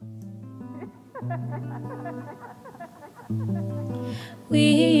We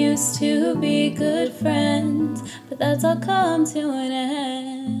used to be good friends, but that's all come to an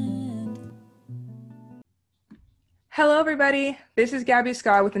end. Hello, everybody. This is Gabby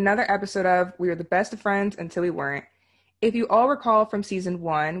Scott with another episode of We Were the Best of Friends Until We Weren't. If you all recall from season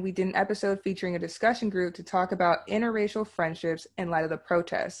 1, we did an episode featuring a discussion group to talk about interracial friendships in light of the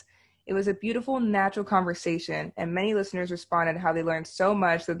protests. It was a beautiful, natural conversation, and many listeners responded how they learned so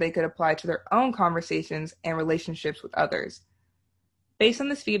much that they could apply to their own conversations and relationships with others. Based on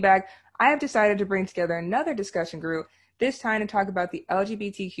this feedback, I have decided to bring together another discussion group, this time to talk about the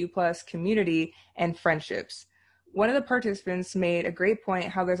LGBTQ plus community and friendships. One of the participants made a great point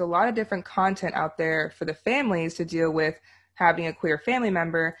how there's a lot of different content out there for the families to deal with having a queer family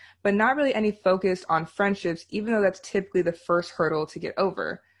member, but not really any focus on friendships, even though that's typically the first hurdle to get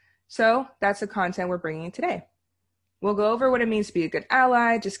over. So that's the content we're bringing today. We'll go over what it means to be a good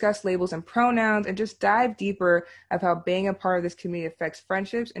ally, discuss labels and pronouns, and just dive deeper of how being a part of this community affects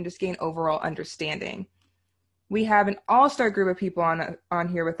friendships and just gain overall understanding. We have an all-star group of people on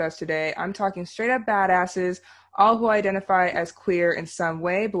here with us today. I'm talking straight up badasses, all who identify as queer in some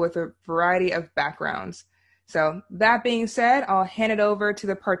way, but with a variety of backgrounds. So that being said, I'll hand it over to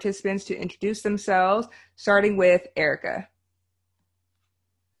the participants to introduce themselves, starting with Erica.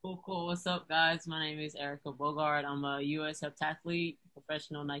 Cool. What's up, guys? My name is Erica Bogard. I'm a U.S. heptathlete,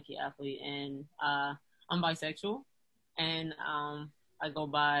 professional Nike athlete, and I'm bisexual. And I go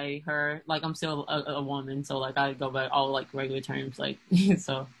by her, like I'm still a woman, so like I go by all like regular terms, like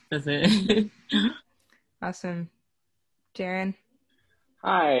so that's it. Awesome. Jaren.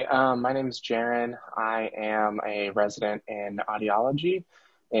 Hi, my name is Jaren. I am a resident in audiology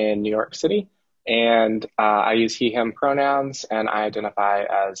in New York City, and I use he, him pronouns, and I identify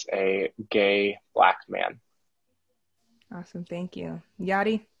as a gay Black man. Awesome. Thank you.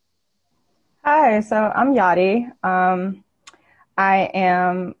 Yadi. Hi, so I'm Yadi. I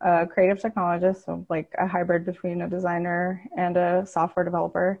am a creative technologist, so like a hybrid between a designer and a software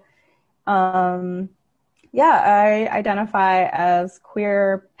developer. I identify as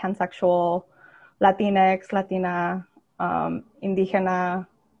queer, pansexual, Latinx, Latina, Indigena,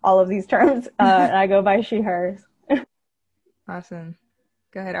 all of these terms, and I go by she, hers. Awesome.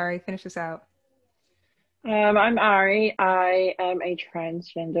 Go ahead, Ari. Finish this out. I'm Ari. I am a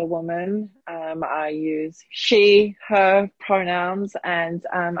transgender woman. I use she, her pronouns, and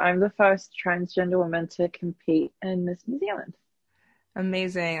I'm the first transgender woman to compete in Miss New Zealand.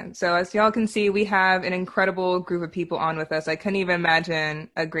 Amazing. So as y'all can see, we have an incredible group of people on with us. I couldn't even imagine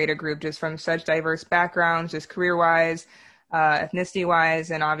a greater group just from such diverse backgrounds, just career-wise,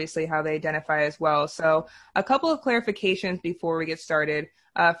 ethnicity-wise, and obviously how they identify as well. So a couple of clarifications before we get started.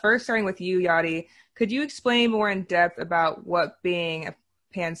 First, starting with you, Yadi, could you explain more in depth about what being a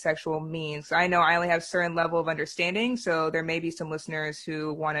pansexual means? I know I only have a certain level of understanding, so there may be some listeners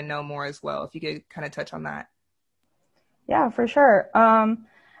who want to know more as well. If you could kind of touch on that. Yeah, for sure.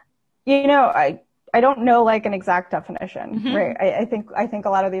 I don't know like an exact definition, right? I think a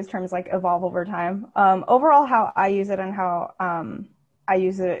lot of these terms like evolve over time. Overall, how I use it and how I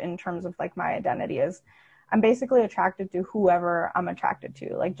use it in terms of like my identity is I'm basically attracted to whoever I'm attracted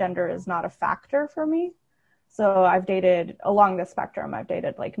to. Like gender is not a factor for me. So I've dated along the spectrum. I've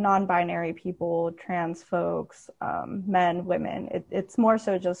dated like non-binary people, trans folks, men, women. It's more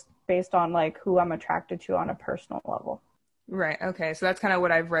so just based on like who I'm attracted to on a personal level. Right. Okay. So that's kind of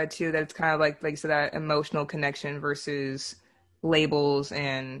what I've read too, that it's kind of like you said, that emotional connection versus labels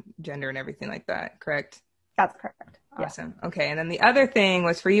and gender and everything like that. Correct? That's correct. Awesome. Yeah. Okay. And then the other thing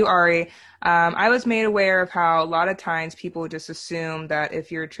was for you, Ari, I was made aware of how a lot of times people just assume that if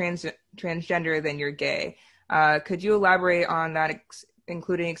you're transgender, then you're gay. Could you elaborate on that,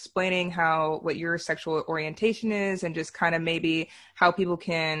 including explaining what your sexual orientation is and just kind of maybe how people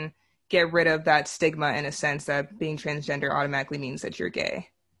can get rid of that stigma in a sense that being transgender automatically means that you're gay?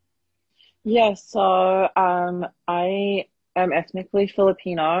 Yes, so I am ethnically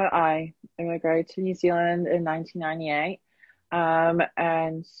Filipino. I immigrated to New Zealand in 1998.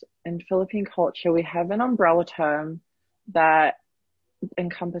 And in Philippine culture, we have an umbrella term that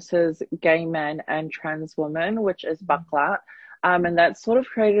encompasses gay men and trans women, which is bakla. And that sort of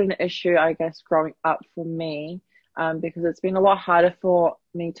created an issue, I guess, growing up for me, because it's been a lot harder for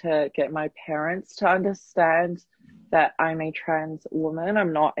me to get my parents to understand that I'm a trans woman.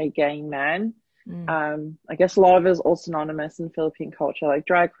 I'm not a gay man. I guess love is all synonymous in Philippine culture, like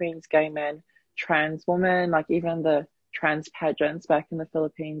drag queens, gay men, trans women, like even the trans pageants back in the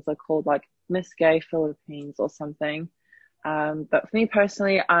Philippines are called like Miss Gay Philippines or something. But for me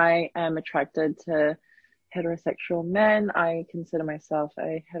personally, I am attracted to heterosexual men. I consider myself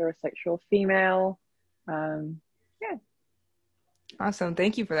a heterosexual female. Yeah. Awesome.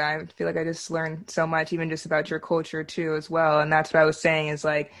 Thank you for that. I feel like I just learned so much, even just about your culture too, as well. And that's what I was saying is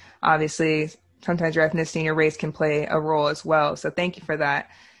like, obviously, sometimes your ethnicity and your race can play a role as well. So thank you for that.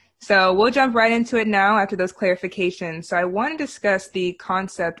 So we'll jump right into it now after those clarifications. So I want to discuss the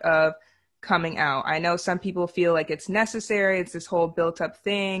concept of coming out. I know some people feel like it's necessary. It's this whole built up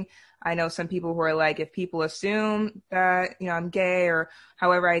thing. I know some people who are like, if people assume that, I'm gay or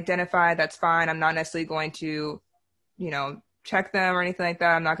however I identify, that's fine. I'm not necessarily going to, check them or anything like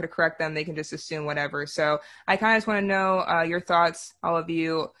that. I'm not going to correct them. They can just assume whatever. So I kind of just want to know your thoughts, all of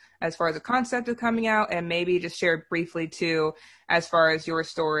you, as far as the concept of coming out, and maybe just share briefly too, as far as your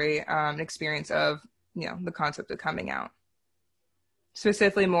story and experience of, the concept of coming out.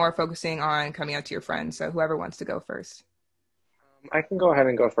 Specifically more focusing on coming out to your friends. So whoever wants to go first. I can go ahead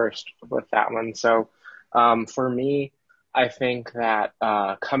and go first with that one. So for me, I think that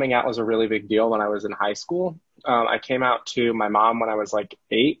coming out was a really big deal when I was in high school. I came out to my mom when I was like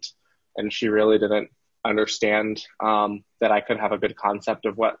 8, and she really didn't understand that I could have a good concept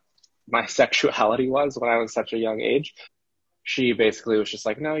of what my sexuality was when I was such a young age. She basically was just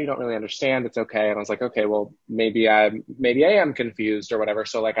like, no, you don't really understand. It's okay. And I was like, okay, well, maybe I am confused or whatever.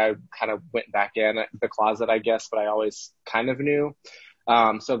 So like I kind of went back in the closet, I guess, but I always kind of knew.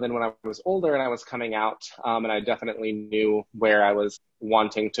 So then when I was older and I was coming out, and I definitely knew where I was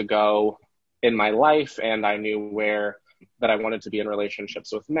wanting to go in my life, and I knew that I wanted to be in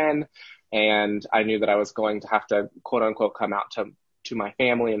relationships with men, and I knew that I was going to have to quote unquote come out to my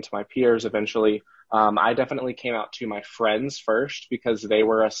family and to my peers eventually. I definitely came out to my friends first because they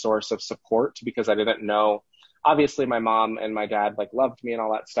were a source of support, because I didn't know. Obviously, my mom and my dad like loved me and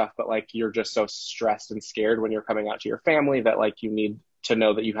all that stuff, but like you're just so stressed and scared when you're coming out to your family that like you need to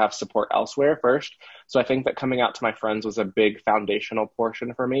know that you have support elsewhere first. So I think that coming out to my friends was a big foundational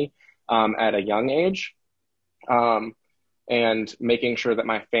portion for me at a young age, and making sure that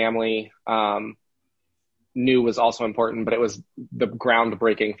my family knew was also important, but it was the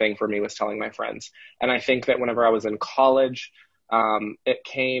groundbreaking thing for me was telling my friends. And I think that whenever I was in college, it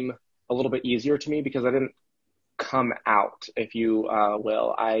came a little bit easier to me because I didn't come out, if you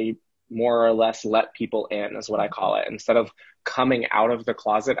will. I more or less let people in, is what I call it. Instead of coming out of the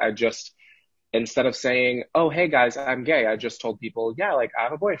closet, instead of saying, oh, hey guys, I'm gay, I just told people, yeah, like I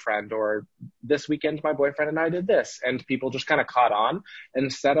have a boyfriend, or this weekend my boyfriend and I did this. And people just kind of caught on.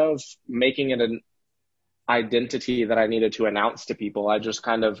 Instead of making it an identity that I needed to announce to people, I just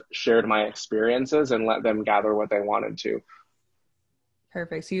kind of shared my experiences and let them gather what they wanted to.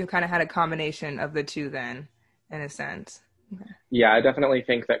 Perfect. So you kind of had a combination of the two then, in a sense. Okay. Yeah, I definitely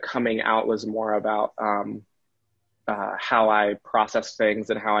think that coming out was more about how I processed things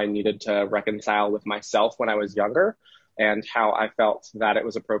and how I needed to reconcile with myself when I was younger, and how I felt that it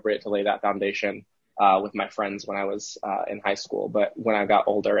was appropriate to lay that foundation with my friends when I was in high school. But when I got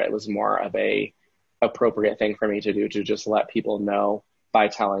older, it was more of a appropriate thing for me to do, to just let people know by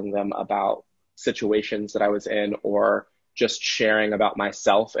telling them about situations that I was in, or just sharing about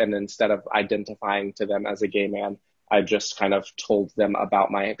myself. And instead of identifying to them as a gay man, I just kind of told them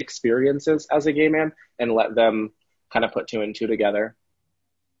about my experiences as a gay man and let them kind of put 2 and 2 together.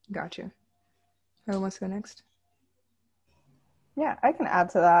 Gotcha. Who wants to go next? Yeah, I can add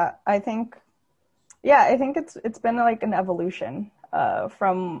to that. I think it's been like an evolution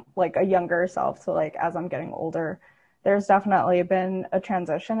from like a younger self to like as I'm getting older. There's definitely been a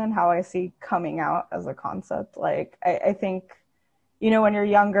transition in how I see coming out as a concept. Like I think, when you're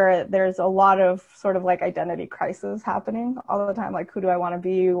younger, there's a lot of sort of like identity crisis happening all the time. Like, who do I want to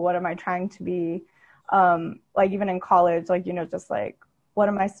be? What am I trying to be? Like even in college, like, just like, what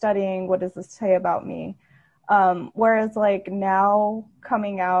am I studying? What does this say about me? Whereas like now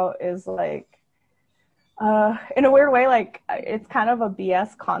coming out is like, in a weird way, like it's kind of a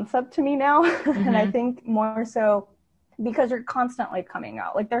BS concept to me now. Mm-hmm. And I think more so because you're constantly coming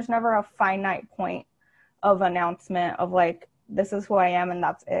out. Like there's never a finite point of announcement of like, this is who I am and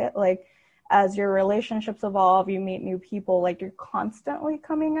that's it. Like as your relationships evolve, you meet new people, like you're constantly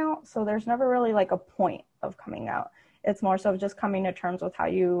coming out. So there's never really like a point of coming out. It's more so just coming to terms with how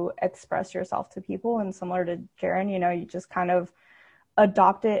you express yourself to people. And similar to Jaren, you just kind of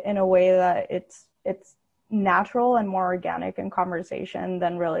adopt it in a way that it's natural and more organic in conversation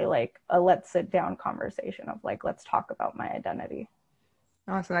than really like a let's sit down conversation of like, let's talk about my identity.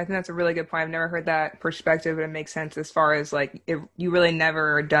 Awesome. I think that's a really good point. I've never heard that perspective, but it makes sense as far as like you really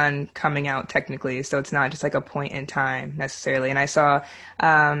never are done coming out technically. So it's not just like a point in time necessarily. And I saw,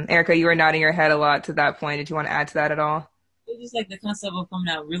 Erica, you were nodding your head a lot to that point. Did you want to add to that at all? it's just like the concept of coming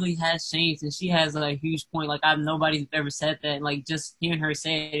out really has changed, and she has a huge point. Like I've nobody's ever said that. And, like just hearing her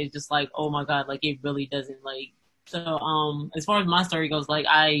say it is just like, oh my god, like it really doesn't like. So as far as my story goes, like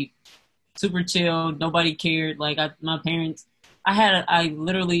I super chilled, nobody cared. Like my parents, I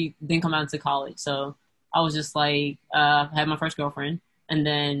literally didn't come out into college, so I was just like had my first girlfriend, and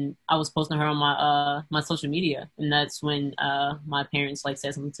then I was posting her on my social media, and that's when my parents like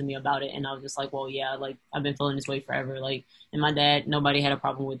said something to me about it, and I was just like, well, yeah, like I've been feeling this way forever, like, and my dad, nobody had a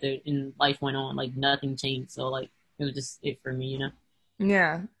problem with it, and life went on, like nothing changed, so like it was just it for me, you know.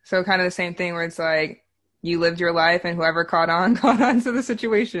 Yeah. So kind of the same thing where it's like you lived your life and whoever caught on caught on to the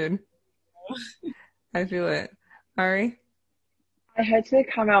situation. I feel it. Ari? I had to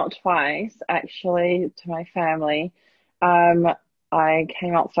come out twice, actually, to my family. Um, I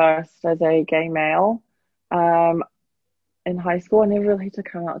came out first as a gay male. Um, in high school, I never really had to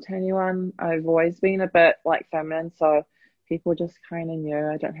come out to anyone. I've always been a bit like feminine, so people just kind of knew.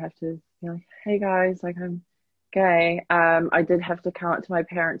 I don't have to be like, hey guys, like I'm gay. I did have to come out to my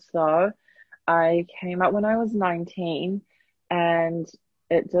parents though. I came out when I was 19 and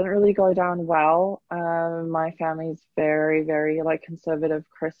it didn't really go down well. My family's very, very like conservative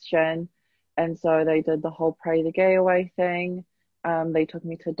Christian. And so they did the whole pray the gay away thing. They took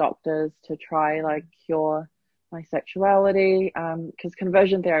me to doctors to try like cure my sexuality, because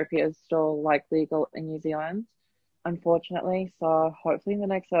conversion therapy is still like legal in New Zealand, unfortunately. So hopefully in the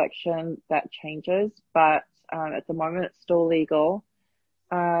next election that changes. But at the moment it's still legal.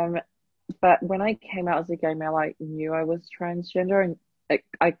 Um, but when I came out as a gay male, I knew I was transgender, and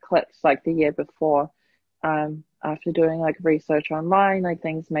I clicked like the year before. After doing like research online, like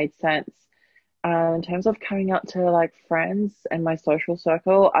things made sense. In terms of coming out to like friends and my social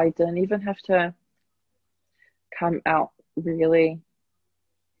circle, I didn't even have to come out really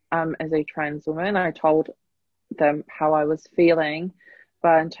as a trans woman. I told them how I was feeling,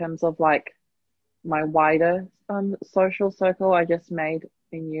 but in terms of like my wider social circle, I just made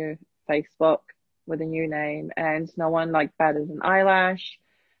a new Facebook with a new name, and no one like batted an eyelash.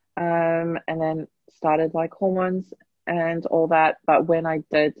 And then started like hormones and all that. But when I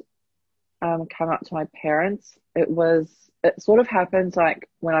did come out to my parents, it sort of happened like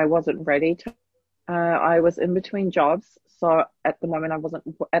when I wasn't ready to. I was in between jobs, so at the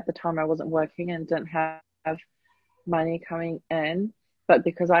time I wasn't working and didn't have money coming in. But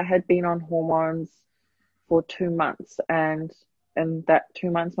because I had been on hormones for 2 months, and in that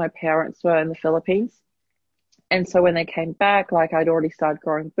 2 months my parents were in the Philippines, and so when they came back, like I'd already started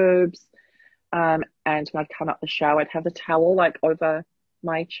growing boobs, and when I'd come out the shower, I'd have the towel like over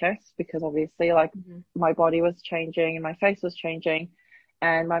my chest because obviously like my body was changing and my face was changing.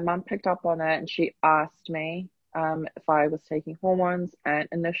 And my mum picked up on it and she asked me if I was taking hormones. And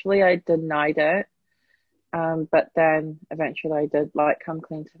initially I denied it. But then eventually I did like come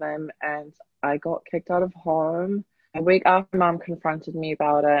clean to them, and I got kicked out of home. A week after mum confronted me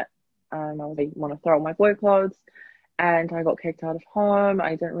about it, I was like, want to throw all my boy clothes, and I got kicked out of home.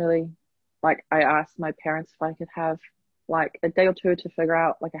 I didn't really like, I asked my parents if I could have like a day or two to figure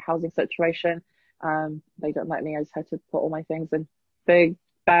out like a housing situation. They didn't let me. I just had to put all my things in big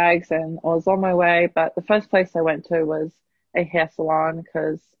bags and I was on my way. But the first place I went to was a hair salon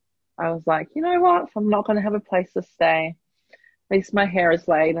because I was like, you know what? If I'm not going to have a place to stay, at least my hair is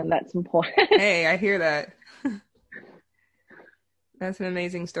laid, and that's important. Hey, I hear that. That's an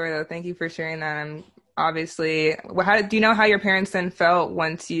amazing story, though. Thank you for sharing that. And obviously, how do you know how your parents then felt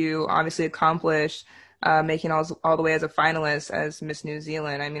once you obviously accomplished making all the way as a finalist as Miss New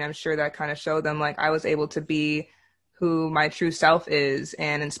Zealand? I mean, I'm sure that kind of showed them like I was able to be who my true self is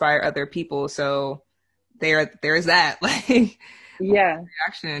and inspire other people. So there's that like Yeah,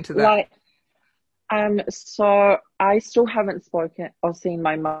 reaction to that. like so I still haven't spoken or seen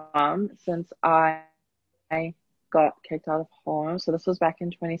my mum since I got kicked out of home. So this was back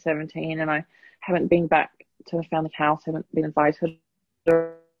in 2017, and I haven't been back to the family house, haven't been invited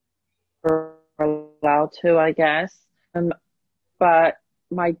or allowed to, I guess. But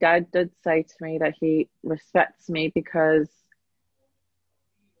my dad did say to me that he respects me because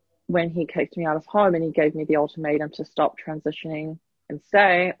when he kicked me out of home and he gave me the ultimatum to stop transitioning and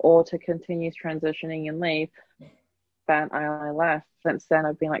stay, or to continue transitioning and leave, then I left. Since then,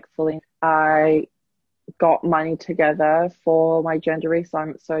 I've been like I got money together for my gender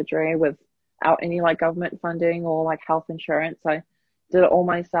reassignment surgery without any like government funding or like health insurance. I did it all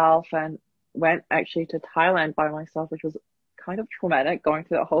myself and went actually to Thailand by myself, which was kind of traumatic going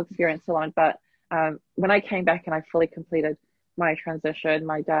through that whole experience alone. But when I came back and I fully completed my transition,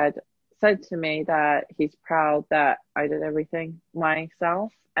 my dad said to me that he's proud that I did everything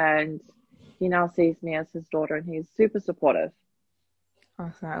myself, and he now sees me as his daughter, and he's super supportive.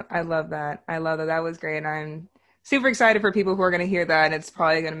 Awesome. I love that. I love that. That was great. I'm super excited for people who are going to hear that. And it's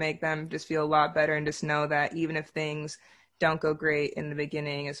probably going to make them just feel a lot better and just know that even if things don't go great in the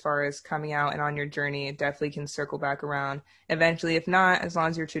beginning, as far as coming out and on your journey, it definitely can circle back around eventually. If not, as long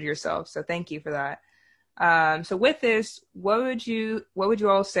as you're true to yourself. So thank you for that. So with this, what would you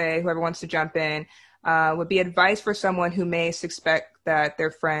all say, whoever wants to jump in, would be advice for someone who may suspect that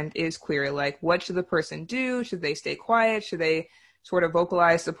their friend is queer? Like, what should the person do? Should they stay quiet? Should they sort of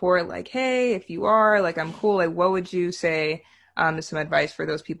vocalize support? Like, hey, if you are, like, I'm cool. Like, what would you say is some advice for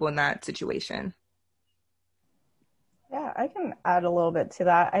those people in that situation? Yeah, I can add a little bit to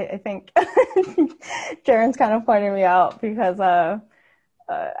that. I think Jaren's kind of pointing me out because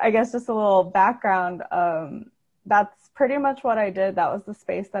I guess just a little background. That's pretty much what I did. That was the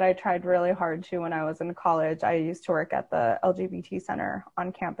space that I tried really hard to when I was in college. I used to work at the LGBT center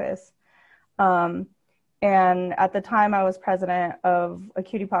on campus. And at the time, I was president of a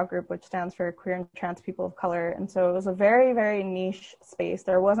cutie pop group, which stands for Queer and Trans People of Color. And so it was a very, very niche space.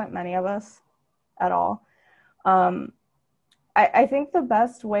 There wasn't many of us at all. I think the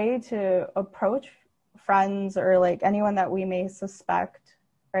best way to approach friends or like anyone that we may suspect,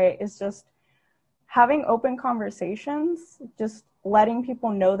 right, is just having open conversations, just letting people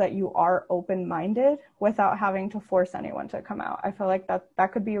know that you are open-minded without having to force anyone to come out. I feel like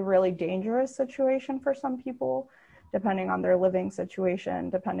that could be a really dangerous situation for some people, depending on their living situation,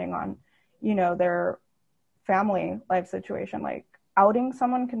 depending on, you know, their family life situation. Like, outing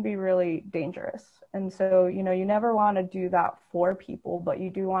someone can be really dangerous. And so, you know, you never want to do that for people, but you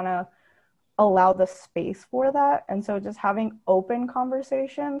do want to allow the space for that. And so just having open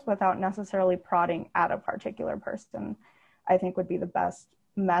conversations without necessarily prodding at a particular person, I think would be the best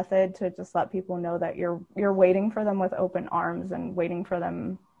method to just let people know that you're waiting for them with open arms and waiting for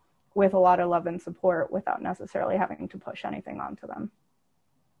them with a lot of love and support without necessarily having to push anything onto them.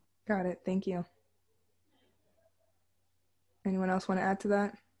 Got it. Thank you. Anyone else want to add to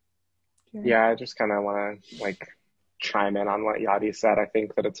that? Yeah, I just kind of want to like chime in on what Yadi said. I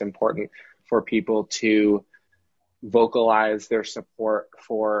think that it's important for people to vocalize their support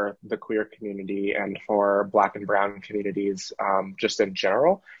for the queer community and for Black and Brown communities, just in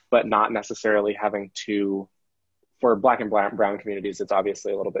general, but not necessarily having to. For Black and Brown communities, it's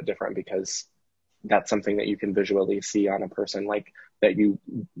obviously a little bit different because that's something that you can visually see on a person, like that you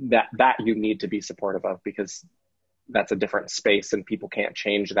need to be supportive of, because that's a different space and people can't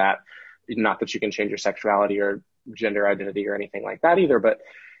change that. Not that you can change your sexuality or gender identity or anything like that either, but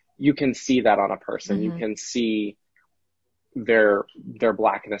you can see that on a person. Mm-hmm. You can see their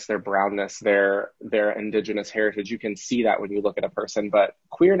Blackness, their brownness, their indigenous heritage. You can see that when you look at a person, but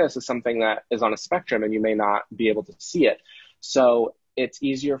queerness is something that is on a spectrum and you may not be able to see it. So it's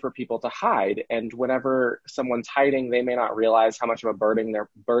easier for people to hide. And whenever someone's hiding, they may not realize how much of a burden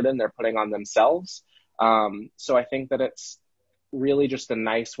they're putting on themselves. So I think that it's really just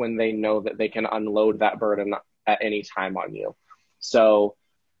nice when they know that they can unload that burden at any time on you. So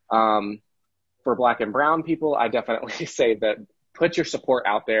for Black and Brown people, I definitely say that put your support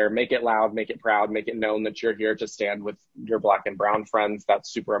out there, make it loud, make it proud, make it known that you're here to stand with your Black and Brown friends.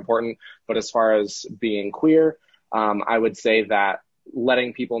 That's super important. But as far as being queer, I would say that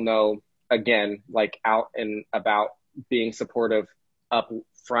letting people know, again, like out and about, being supportive up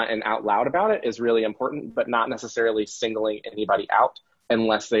front and out loud about it is really important, but not necessarily singling anybody out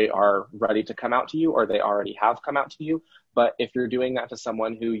unless they are ready to come out to you or they already have come out to you. But if you're doing that to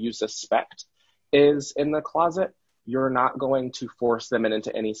someone who you suspect is in the closet, you're not going to force them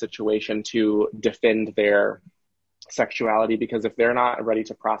into any situation to defend their sexuality, because if they're not ready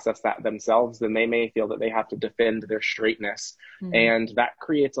to process that themselves, then they may feel that they have to defend their straightness. Mm-hmm. And that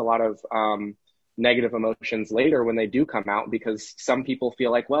creates a lot of negative emotions later when they do come out, because some people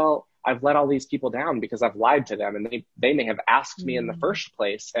feel like, well, I've let all these people down because I've lied to them, and they may have asked me in the first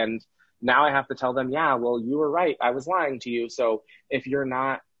place, and now I have to tell them, yeah, well, you were right, I was lying to you. So if you're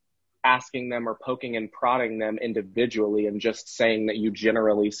not asking them or poking and prodding them individually and just saying that you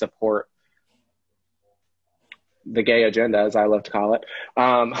generally support the gay agenda, as I love to call it,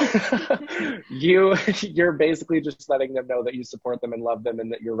 you're basically just letting them know that you support them and love them,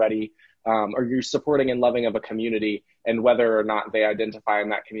 and that you're ready, or you're supporting and loving of a community, and whether or not they identify in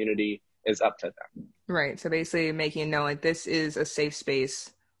that community is up to them. Right. So basically making it known, like, this is a safe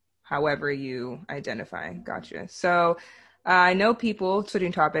space, however you identify. Gotcha. So I know people,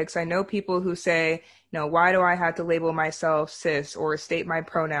 switching topics, I know people who say, why do I have to label myself cis or state my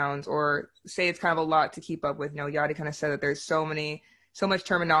pronouns or say it's kind of a lot to keep up with? Yadi kind of said that there's so much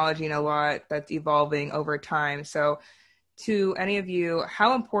terminology and a lot that's evolving over time. So to any of you,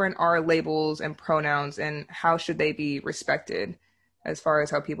 how important are labels and pronouns, and how should they be respected as far as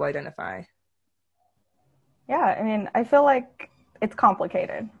how people identify? Yeah, I mean, I feel like it's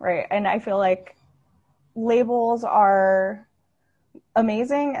complicated, right? And I feel like labels are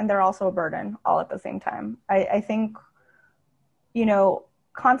amazing and they're also a burden all at the same time. I think,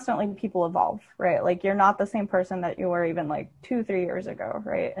 constantly people evolve, right? Like you're not the same person that you were even like 2-3 years ago,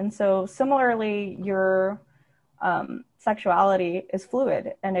 right? And so similarly, your sexuality is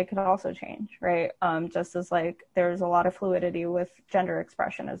fluid and it can also change, right? Just as like there's a lot of fluidity with gender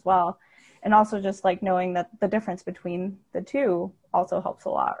expression as well. And also just like knowing that the difference between the two also helps a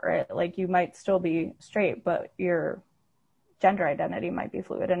lot, right? Like you might still be straight, but your gender identity might be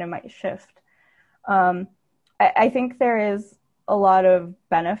fluid and it might shift. I think there is a lot of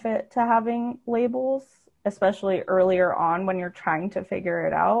benefit to having labels, especially earlier on when you're trying to figure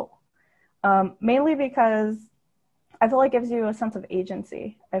it out. Mainly because I feel like it gives you a sense of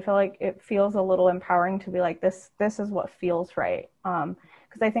agency. I feel like it feels a little empowering to be like, this is what feels right.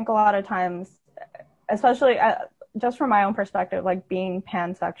 Because I think a lot of times, especially just from my own perspective, like being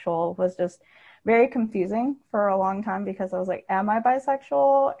pansexual was just very confusing for a long time because I was like, am I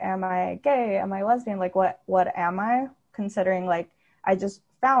bisexual? Am I gay? Am I lesbian? Like, what am I? Considering like I just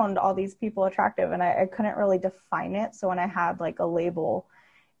found all these people attractive and I couldn't really define it. So when I had like a label,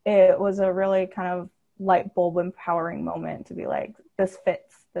 it was a really kind of light bulb empowering moment to be like, this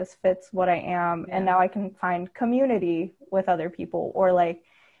fits what I am. Yeah. And now I can find community with other people, or like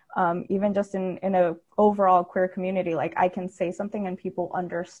even just in a overall queer community, like I can say something and people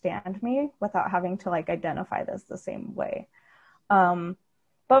understand me without having to like identify this the same way. But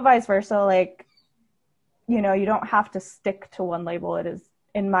vice versa, like, you don't have to stick to one label. It is,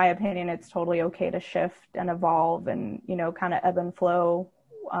 in my opinion, it's totally okay to shift and evolve and, kind of ebb and flow,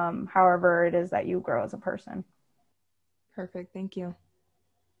 however it is that you grow as a person. Perfect. Thank you.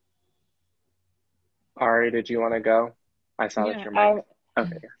 Ari, did you want to go? I saw that your mic.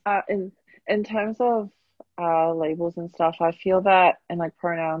 Okay. In terms of labels and stuff, I feel that in like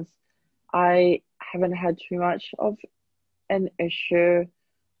pronouns, I haven't had too much of an issue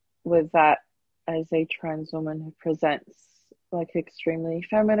with that as a trans woman who presents like extremely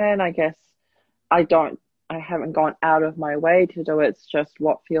feminine. I guess I haven't gone out of my way to do it. It's just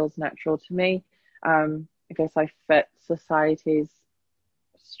what feels natural to me. I guess I fit society's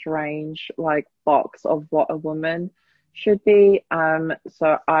strange like box of what a woman should be.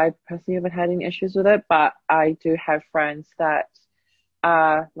 So I personally haven't had any issues with it, but I do have friends that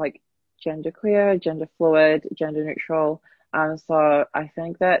are like genderqueer, gender fluid, gender neutral. So I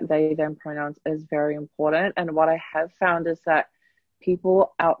think that they them pronouns is very important. And what I have found is that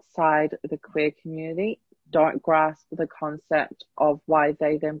people outside the queer community don't grasp the concept of why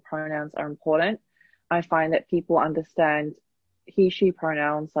they them pronouns are important. I find that people understand he, she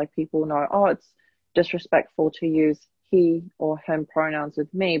pronouns, like people know, oh, it's disrespectful to use he or him pronouns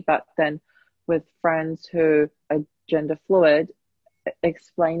with me. But then with friends who are gender fluid,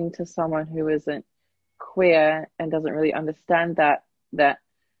 explaining to someone who isn't queer and doesn't really understand that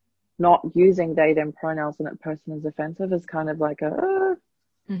not using they them pronouns when that person is offensive is kind of like a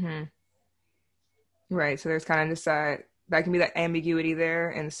Mm-hmm. Right. So there's kind of this that can be that ambiguity there.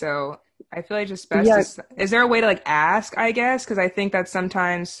 And so I feel like just best is there a way to like ask, I guess? Because I think that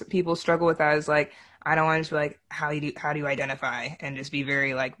sometimes people struggle with that, is like, I don't want to just be like, how do you identify, and just be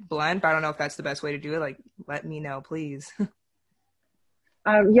very like blunt, but I don't know if that's the best way to do it. Like, let me know, please.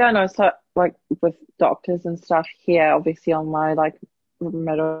 So like with doctors and stuff here, obviously on my like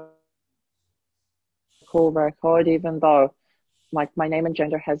medical record, even though like my name and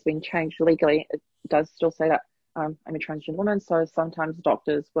gender has been changed legally, it does still say that I'm a transgender woman. So sometimes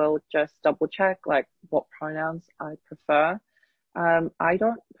doctors will just double check like what pronouns I prefer. I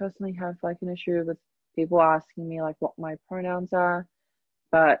don't personally have like an issue with people asking me like what my pronouns are,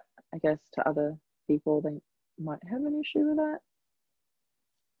 but I guess to other people they might have an issue with that.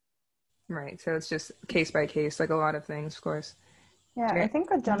 Right. So it's just case by case, like a lot of things, of course. Yeah, I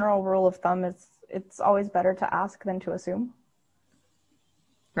think a general rule of thumb is it's always better to ask than to assume.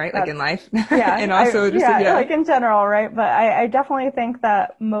 Right, like in life. Yeah, and also like in general, right? But I definitely think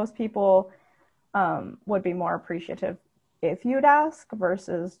that most people would be more appreciative if you'd ask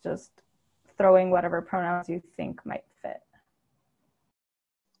versus just throwing whatever pronouns you think might fit.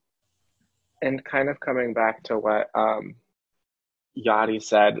 And kind of coming back to what Yadi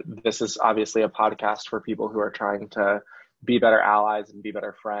said, this is obviously a podcast for people who are trying to be better allies and be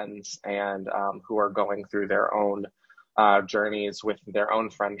better friends, and who are going through their own journeys with their own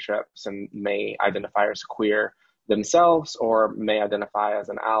friendships and may identify as queer themselves, or may identify as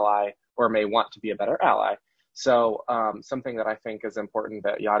an ally, or may want to be a better ally. So something that I think is important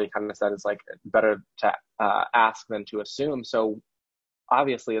that Yadi kind of said is like better to ask than to assume. So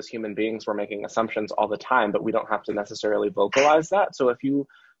obviously as human beings, we're making assumptions all the time, but we don't have to necessarily vocalize that. So if you,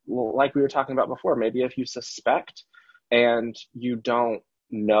 like we were talking about before, maybe if you suspect and you don't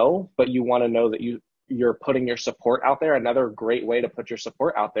know, but you want to know that you're putting your support out there. Another great way to put your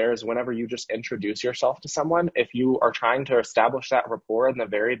support out there is whenever you just introduce yourself to someone. If you are trying to establish that rapport in the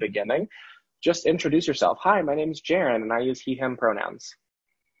very beginning, just introduce yourself. Hi, my name is Jaren, and I use he, him pronouns.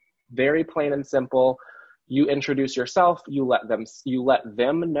 Very plain and simple. You introduce yourself, you let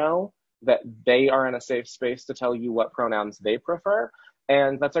them know that they are in a safe space to tell you what pronouns they prefer.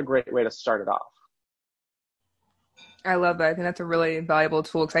 And that's a great way to start it off. I love that. I think that's a really valuable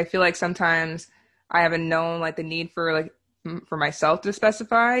tool because I feel like sometimes I haven't known like the need for like for myself to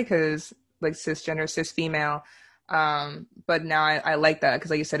specify because like cisgender, cis female. But now I like that because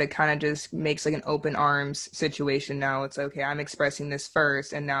like you said, it kind of just makes like an open arms situation. Now it's okay, I'm expressing this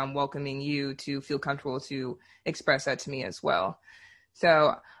first, and now I'm welcoming you to feel comfortable to express that to me as well.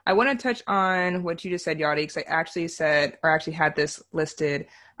 So I want to touch on what you just said, Yadi, because I actually had this listed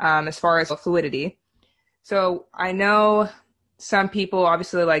as far as fluidity. So I know some people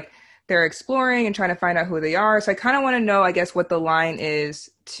obviously like they're exploring and trying to find out who they are. So I kind of want to know, I guess, what the line is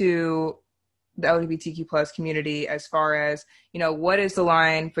to the LGBTQ plus community as far as, you know, what is the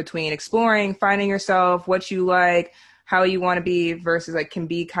line between exploring, finding yourself, what you like, how you want to be versus like can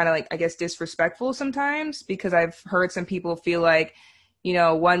be kind of like, I guess, disrespectful sometimes because I've heard some people feel like, you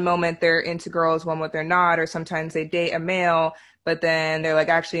know, one moment they're into girls, one moment they're not, or sometimes they date a male, but then they're like,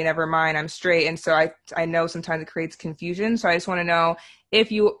 actually, never mind, I'm straight. And so I know sometimes it creates confusion. So I just want to know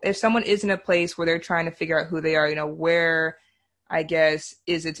if someone is in a place where they're trying to figure out who they are, you know, where, I guess,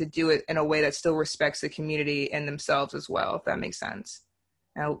 is it to do it in a way that still respects the community and themselves as well, if that makes sense.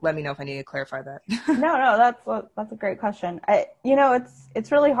 Now, let me know if I need to clarify that. No, that's a great question.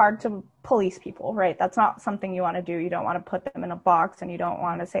 It's really hard to police people, right? That's not something you want to do. You don't want to put them in a box, and you don't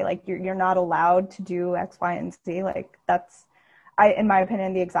want to say like you're not allowed to do X, Y, and Z. Like that's, in my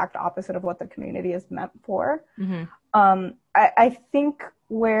opinion, the exact opposite of what the community is meant for. Mm-hmm. I think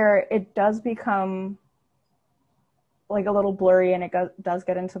where it does become like a little blurry and it does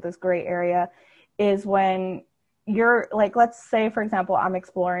get into this gray area is when you're like, let's say, for example, I'm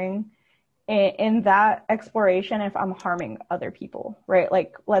exploring. In that exploration, if I'm harming other people, right?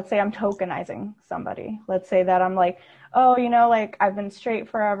 Like, let's say I'm tokenizing somebody. Let's say that I'm like, oh, you know, like I've been straight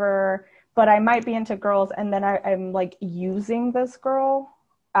forever, but I might be into girls. And then I'm like using this girl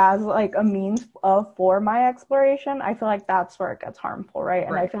as like a means for my exploration. I feel like that's where it gets harmful, right?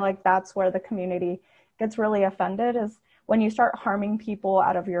 And I feel like that's where the community gets really offended is when you start harming people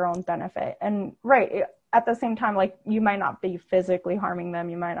out of your own benefit. And at the same time, like you might not be physically harming them,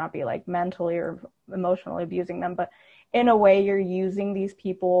 you might not be like mentally or emotionally abusing them, but in a way you're using these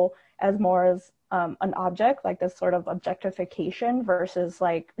people as more as an object, like this sort of objectification versus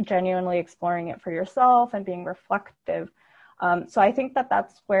like genuinely exploring it for yourself and being reflective. So I think that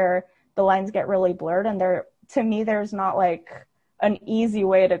that's where the lines get really blurred, and to me there's not like an easy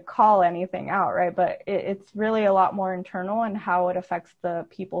way to call anything out, right? But it's really a lot more internal and how it affects the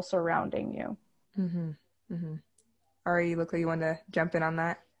people surrounding you. Mm-hmm. Mm-hmm. Ari, you look like you want to jump in on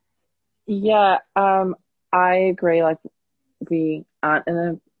that. Yeah, I agree. Like we aren't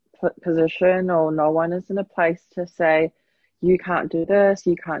in a position, or no one is in a place to say, you can't do this,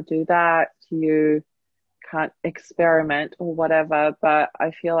 you can't do that, you can't experiment or whatever. But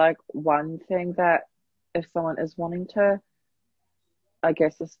I feel like one thing that if someone is wanting to, I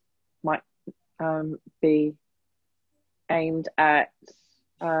guess this might be aimed at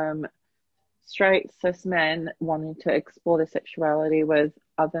straight cis men wanting to explore their sexuality with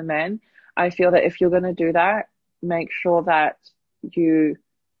other men. I feel that if you're going to do that, make sure that you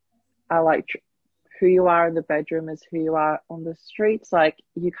are like who you are in the bedroom is who you are on the streets. Like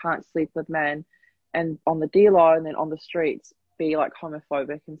you can't sleep with men and on the D-Law and then on the streets be like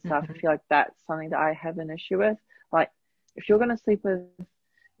homophobic and stuff. I feel like that's something that I have an issue with. Like if you're going to sleep with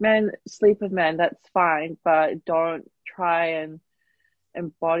men, that's fine, but don't try and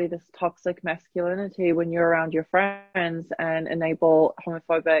embody this toxic masculinity when you're around your friends and enable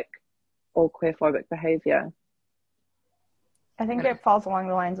homophobic or queerphobic behavior. I think it falls along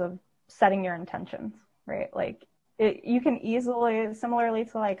the lines of setting your intentions, right? Like you can easily, similarly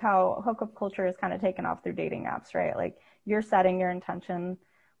to like how hookup culture is kind of taken off through dating apps, right? Like you're setting your intention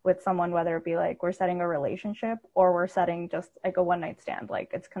with someone, whether it be like we're setting a relationship or we're setting just like a one night stand,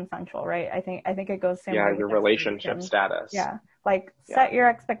 like it's consensual, right? I think it goes similar. Yeah, your relationship status. Yeah, like set your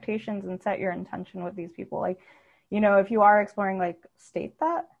expectations and set your intention with these people. Like, you know, if you are exploring, like state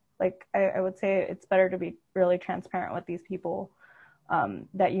that, Like I would say it's better to be really transparent with these people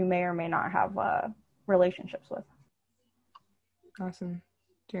that you may or may not have relationships with. Awesome.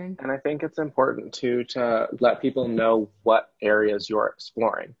 Jaren? And I think it's important too to let people know what areas you're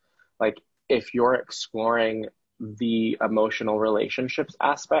exploring. Like if you're exploring the emotional relationships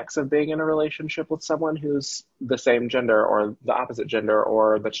aspects of being in a relationship with someone who's the same gender or the opposite gender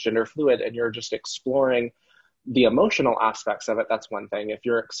or that's gender fluid, and you're just exploring the emotional aspects of it, that's one thing. If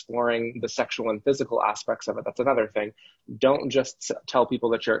you're exploring the sexual and physical aspects of it, that's another thing. Don't just tell people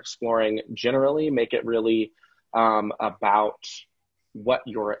that you're exploring generally, make it really about what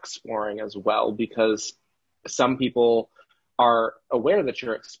you're exploring as well, because some people are aware that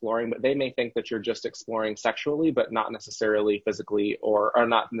you're exploring, but they may think that you're just exploring sexually, but not necessarily physically or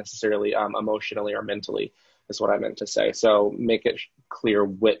not necessarily emotionally or mentally, is what I meant to say. So make it clear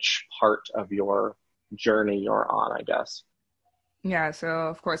which part of your journey you're on, I guess. Yeah, so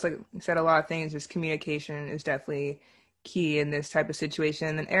of course, like you said, a lot of things, just communication is definitely key in this type of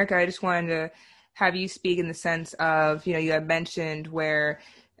situation. And Erica, I just wanted to have you speak in the sense of, you had mentioned where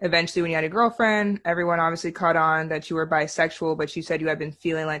eventually when you had a girlfriend, everyone obviously caught on that you were bisexual, but you said you had been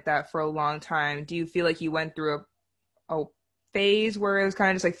feeling like that for a long time. Do you feel like you went through a phase where it was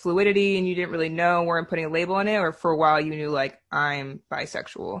kind of just like fluidity and you didn't really know, weren't putting a label on it, or for a while you knew like I'm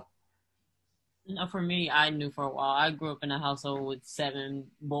bisexual? No, for me, I knew for a while. I grew up in a household with 7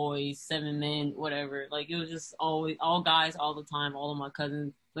 boys, 7 men, whatever. Like, it was just always all guys all the time. All of my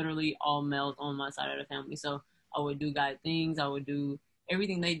cousins, literally all males on my side of the family. So I would do guy things. I would do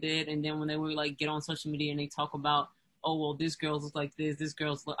everything they did. And then when they would, like, get on social media and they talk about, oh, well, this girl looks like this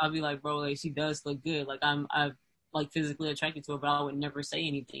girl's look, I'd be like, bro, like, she does look good. Like, I'm like, physically attracted to her, but I would never say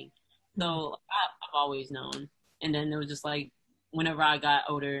anything. So I've always known. And then it was just, like, whenever I got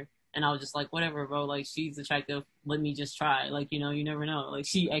older, and I was just like, whatever, bro. Like, she's attractive. Let me just try. Like, you never know. Like,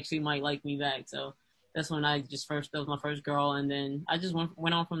 she actually might like me back. So that's when that was my first girl. And then I just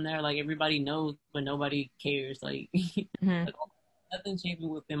went on from there. Like, everybody knows, but nobody cares. Like, Mm-hmm. like nothing changed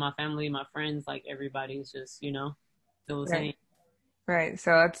within my family, my friends. Like, everybody's just, still the Right. same. Right.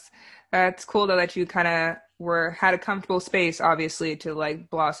 So that's cool though that you kind of had a comfortable space, obviously, to like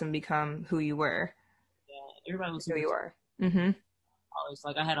blossom, become who you were. Yeah, everybody was Who super you are. Mm-hmm. college.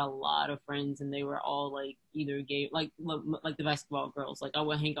 Like, I had a lot of friends, and they were all like either gay, like the basketball girls. Like, I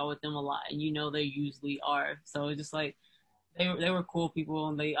would hang out with them a lot, and they usually are. So it's just like they were cool people,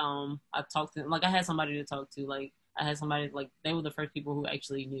 and I talked to them. Like, I had somebody to talk to. Like, I had somebody, like, they were the first people who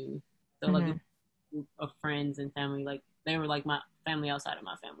actually knew. So like Mm-hmm. a group of friends and family, like they were like my family outside of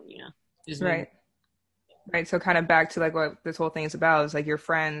my family. Just Right. Right. So kind of back to like what this whole thing is about is like your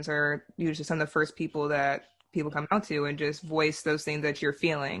friends are usually some of the first people that people come out to and just voice those things that you're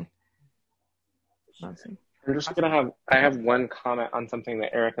feeling. Awesome. I'm just I have one comment on something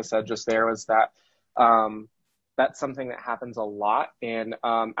that Erica said just there, was that that's something that happens a lot in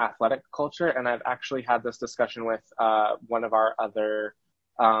athletic culture. And I've actually had this discussion with one of our other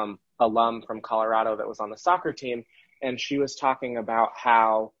alum from Colorado that was on the soccer team. And she was talking about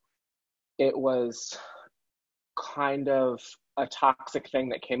how it was kind of a toxic thing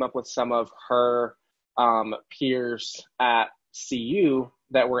that came up with some of her peers at CU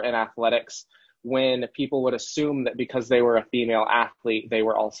that were in athletics, when people would assume that because they were a female athlete, they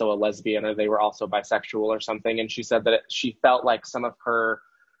were also a lesbian or they were also bisexual or something. And she said that she felt like some of her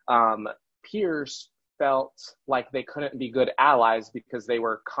peers felt like they couldn't be good allies because they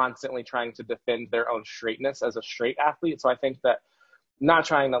were constantly trying to defend their own straightness as a straight athlete. So I think that, not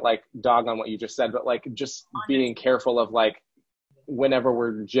trying to like dog on what you just said, but like just being careful of like, whenever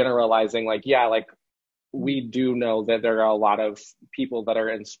we're generalizing, like, yeah, like we do know that there are a lot of people that are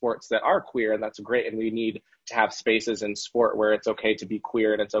in sports that are queer, and that's great. And we need to have spaces in sport where it's okay to be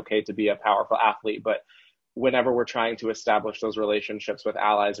queer and it's okay to be a powerful athlete. But whenever we're trying to establish those relationships with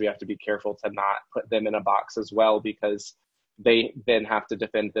allies, we have to be careful to not put them in a box as well, because they then have to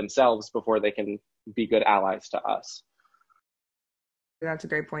defend themselves before they can be good allies to us. That's a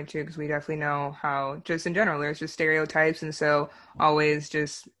great point too, because we definitely know how just in general there's just stereotypes, and so always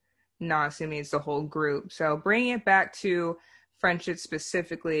just not assuming it's the whole group. So bringing it back to friendships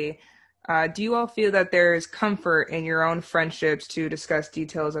specifically, do you all feel that there is comfort in your own friendships to discuss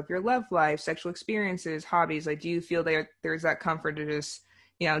details of your love life, sexual experiences, hobbies? Like, do you feel there's that comfort to just,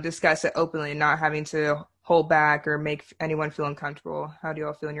 discuss it openly and not having to hold back or make anyone feel uncomfortable? How do you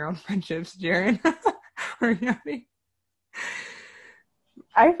all feel in your own friendships, Jaren? Or Gabby?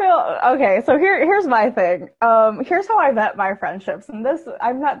 I feel okay. So here's my thing. Here's how I vet my friendships, and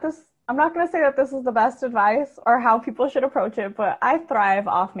I'm not going to say that this is the best advice or how people should approach it, but I thrive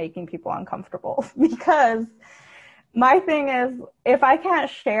off making people uncomfortable because my thing is, if I can't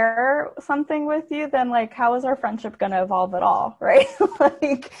share something with you, then like, how is our friendship going to evolve at all, right?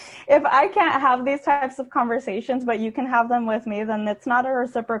 Like, if I can't have these types of conversations, but you can have them with me, then it's not a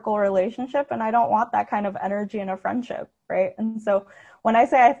reciprocal relationship, and I don't want that kind of energy in a friendship, right? And so when I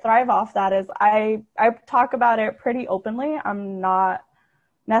say I thrive off that is I talk about it pretty openly. I'm not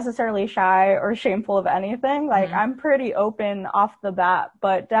necessarily shy or shameful of anything. Like, I'm pretty open off the bat,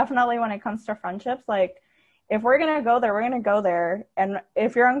 but definitely when it comes to friendships, like, if we're going to go there, we're going to go there. And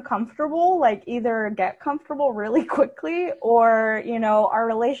if you're uncomfortable, like, either get comfortable really quickly, or, you know, our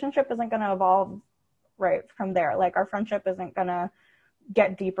relationship isn't going to evolve right from there. Like, our friendship isn't going to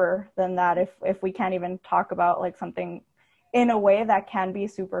get deeper than that if we can't even talk about like something in a way that can be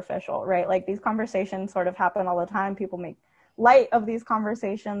superficial, right? Like, these conversations sort of happen all the time. People make light of these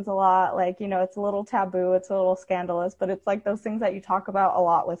conversations a lot. Like, you know, it's a little taboo, it's a little scandalous, but it's like those things that you talk about a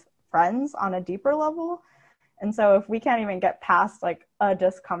lot with friends on a deeper level. And so if we can't even get past like a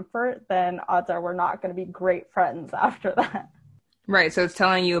discomfort, then odds are we're not going to be great friends after that. Right. So it's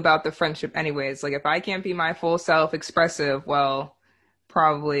telling you about the friendship anyways. Like if I can't be my full self expressive, well,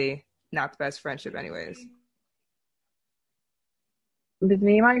 probably not the best friendship anyways. With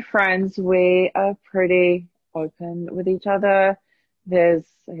me and my friends, we are pretty open with each other. There's,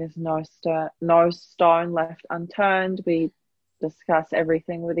 I guess, no stone left unturned. We discuss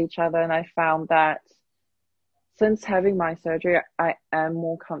everything with each other, and I found that since having my surgery, I am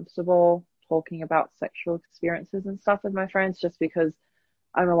more comfortable talking about sexual experiences and stuff with my friends, just because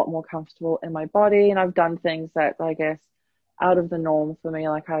I'm a lot more comfortable in my body, and I've done things that, I guess, out of the norm for me.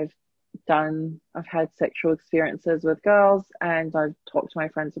 Like I've had sexual experiences with girls, and I've talked to my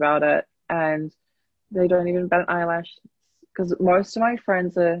friends about it, and they don't even bat an eyelash, because most of my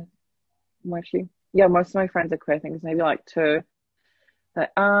friends are, well, actually, yeah, most of my friends are queer things, maybe like two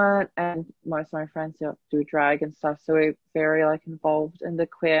that aren't, and most of my friends do drag and stuff, so we're very like involved in the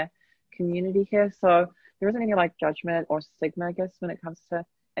queer community here. So there isn't any like judgment or stigma, I guess, when it comes to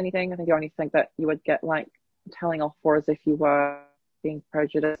anything. I think the only thing that you would get like telling off for is if you were being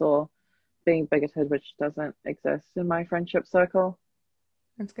prejudiced or being bigoted, which doesn't exist in my friendship circle.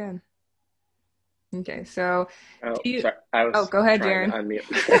 That's good. Okay, so Oh, do you sorry. I oh, was go ahead, trying to Jaren.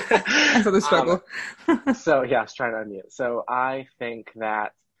 unmute. I saw the struggle. So yeah, I was trying to unmute. So I think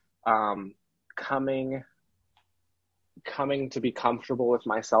that um, coming coming to be comfortable with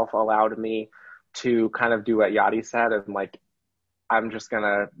myself allowed me to kind of do what Yadi said, and like I'm just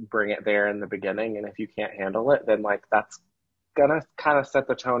gonna bring it there in the beginning, and if you can't handle it, then like that's gonna kind of set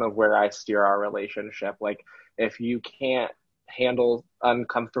the tone of where I steer our relationship. Like if you can't handle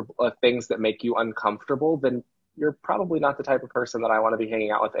uncomfortable things that make you uncomfortable, then you're probably not the type of person that I want to be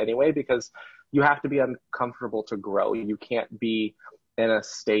hanging out with anyway, because you have to be uncomfortable to grow. You can't be in a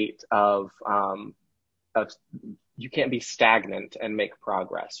state of you can't be stagnant and make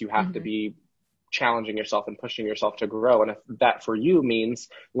progress. You have to Mhm. be challenging yourself and pushing yourself to grow. And if that for you means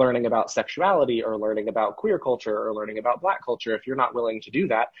learning about sexuality or learning about queer culture or learning about Black culture, if you're not willing to do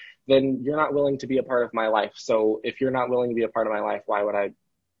that, then you're not willing to be a part of my life. So if you're not willing to be a part of my life, why would I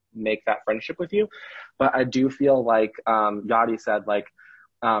make that friendship with you? But I do feel like Yadi said, like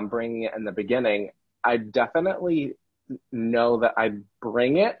bringing it in the beginning, I definitely know that I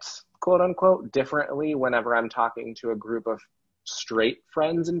bring it, quote unquote, differently whenever I'm talking to a group of straight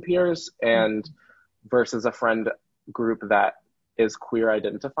friends and peers, and versus a friend group that is queer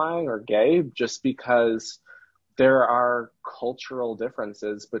identifying or gay, just because there are cultural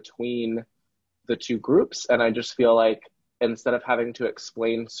differences between the two groups. And I just feel like instead of having to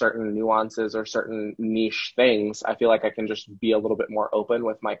explain certain nuances or certain niche things, I feel like I can just be a little bit more open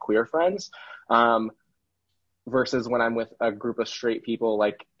with my queer friends. Versus when I'm with a group of straight people,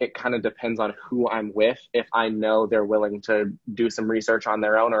 like it kind of depends on who I'm with. If I know they're willing to do some research on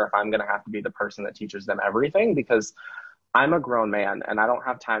their own, or if I'm going to have to be the person that teaches them everything, because I'm a grown man and I don't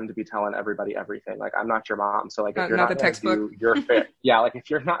have time to be telling everybody everything. Like I'm not your mom. So like if you're Not the not going to textbook. do your fair, yeah, like if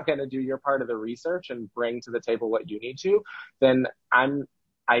you're not going to do your part of the research and bring to the table what you need to, then I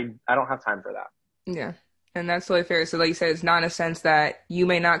don't have time for that. Yeah. And that's totally fair. So like you said, it's not in a sense that you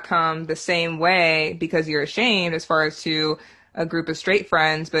may not come the same way because you're ashamed as far as to a group of straight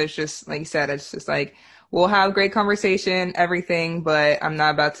friends, but it's just like you said, it's just like we'll have great conversation, everything, but I'm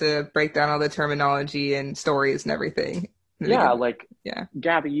not about to break down all the terminology and stories and everything in the Yeah, beginning. like Yeah.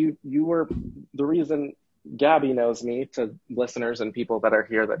 Gabby, you were the reason Gabby knows me, to listeners and people that are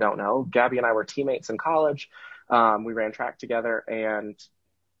here that don't know. Gabby and I were teammates in college. We ran track together, and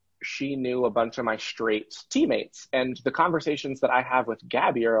she knew a bunch of my straight teammates, and the conversations that I have with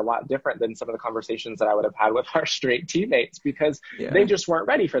Gabby are a lot different than some of the conversations that I would have had with our straight teammates, because they just weren't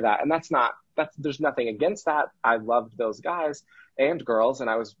ready for that. And there's nothing against that. I loved those guys and girls, and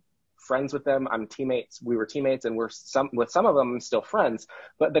I was friends with them. We were teammates, and with some of them I'm still friends,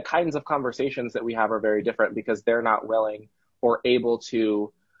 but the kinds of conversations that we have are very different, because they're not willing or able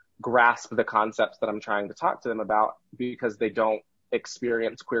to grasp the concepts that I'm trying to talk to them about, because they don't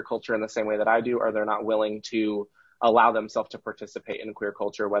experience queer culture in the same way that I do, or they're not willing to allow themselves to participate in queer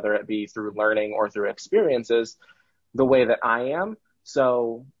culture, whether it be through learning or through experiences, the way that I am.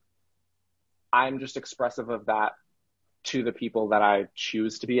 So I'm just expressive of that to the people that I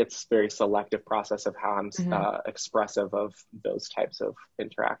choose to be. It's a very selective process of how I'm expressive of those types of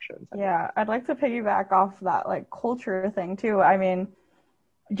interactions. Yeah, I'd like to piggyback off that like culture thing too. I mean,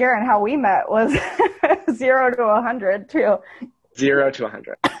 Jaren, how we met was 0 to 100 too. 0 to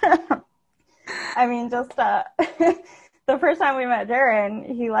 100. I mean, just the first time we met Jaren,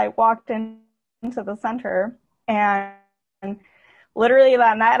 he like walked into the center, and literally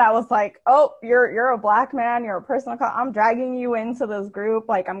that night I was like, oh, you're a Black man, you're a person of color, I'm dragging you into this group,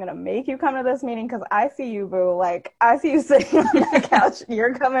 like I'm gonna make you come to this meeting because I see you, boo, like I see you sitting on that couch,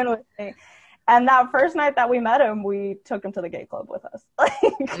 you're coming with me. And that first night that we met him, we took him to the gay club with us.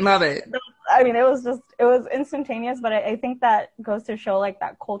 Like, love it. I mean, it was instantaneous, but I think that goes to show like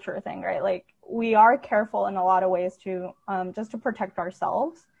that culture thing, right? Like we are careful in a lot of ways to just to protect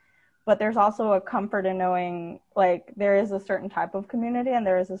ourselves, but there's also a comfort in knowing like there is a certain type of community and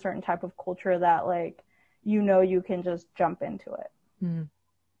there is a certain type of culture that like, you can just jump into it. Mm.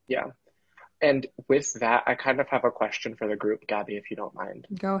 Yeah. And with that, I kind of have a question for the group, Gabby, if you don't mind.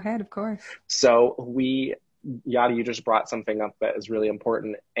 Go ahead, of course. So Yadi, you just brought something up that is really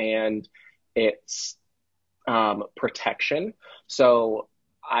important, and it's protection. So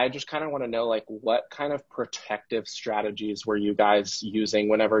I just kind of want to know, like, what kind of protective strategies were you guys using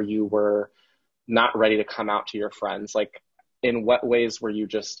whenever you were not ready to come out to your friends? Like, in what ways were you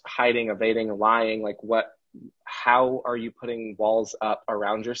just hiding, evading, lying? Like, how are you putting walls up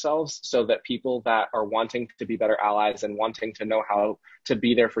around yourselves so that people that are wanting to be better allies and wanting to know how to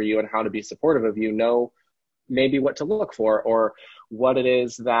be there for you and how to be supportive of you know maybe what to look for, or what it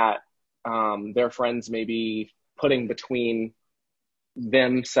is that their friends may be putting between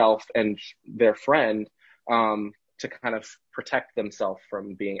themselves and their friend to kind of protect themselves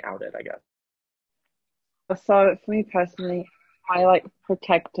from being outed, I guess. So for me personally, my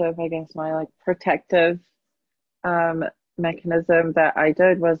protective mechanism that I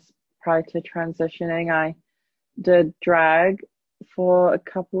did was, prior to transitioning, I did drag for a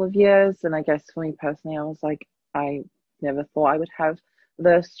couple of years, and I guess for me personally, I was like, I never thought I would have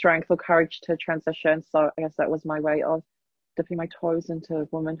the strength or courage to transition. So I guess that was my way of dipping my toes into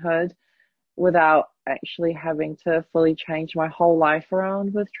womanhood without actually having to fully change my whole life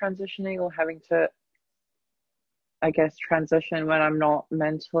around with transitioning, or having to, I guess, transition when I'm not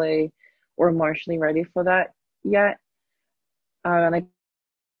mentally or emotionally ready for that yet. And I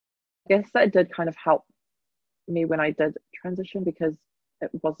guess that did kind of help me when I did transition, because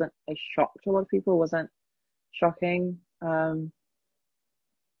it wasn't a shock to a lot of people. It wasn't shocking.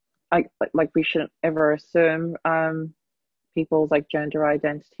 We shouldn't ever assume people's like gender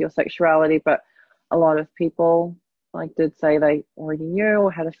identity or sexuality, but a lot of people did say they already knew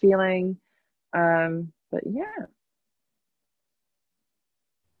or had a feeling. But yeah.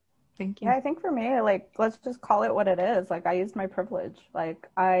 Thank you. Yeah, I think for me, let's just call it what it is. I used my privilege.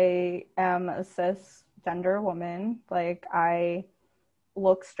 I am a cisgender woman. I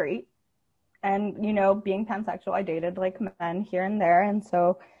look straight, and, being pansexual, I dated men here and there. And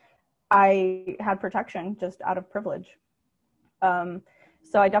so I had protection just out of privilege. So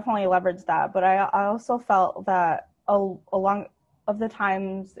I definitely leveraged that. But I also felt that along of the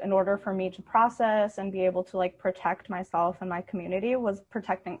times, in order for me to process and be able to protect myself and my community, was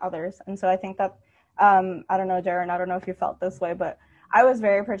protecting others. And so I think that I don't know, Jaren, I don't know if you felt this way, but I was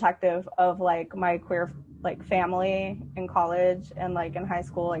very protective of my queer family in college and in high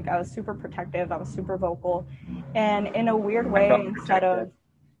school. I was super protective, I was super vocal, and in a weird way, instead of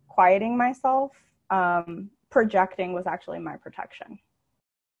quieting myself, projecting was actually my protection.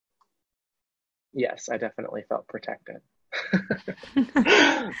 Yes, I definitely felt protected.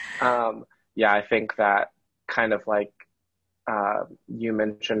 Yeah, I think that kind of you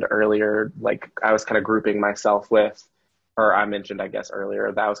mentioned earlier, I was kind of grouping myself with, or I mentioned, I guess, earlier,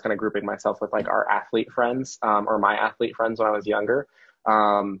 that I was kind of grouping myself with our athlete friends, or my athlete friends when I was younger,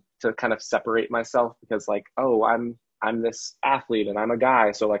 to kind of separate myself, because oh, I'm this athlete and I'm a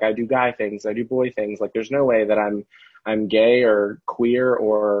guy, so I do guy things, I do boy things, there's no way that I'm I'm gay or queer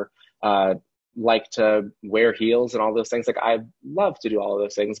or like to wear heels and all those things. Like I love to do all of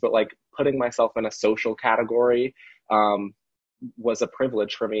those things, but like putting myself in a social category was a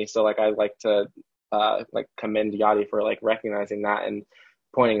privilege for me. So like I like to like commend Yadi for like recognizing that and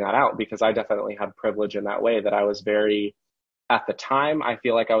pointing that out, because I definitely had privilege in that way, that I was very, at the time, I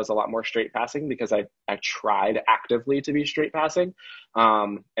feel like I was a lot more straight passing because I tried actively to be straight passing.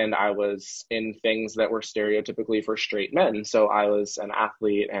 And I was in things that were stereotypically for straight men. So I was an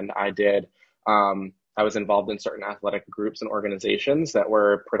athlete and I was involved in certain athletic groups and organizations that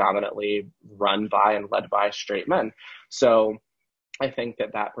were predominantly run by and led by straight men. So I think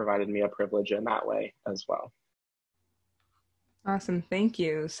that that provided me a privilege in that way as well. Awesome. Thank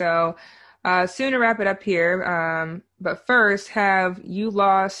you. So soon to wrap it up here. But first, have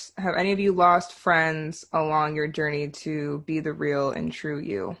any of you lost friends along your journey to be the real and true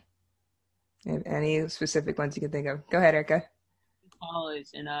you? And any specific ones you can think of? Go ahead, Erica. College,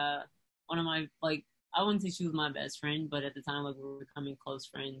 and one of my, like, I wouldn't say she was my best friend, but at the time, like, we were becoming close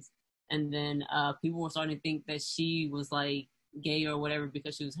friends. And then people were starting to think that she was like gay or whatever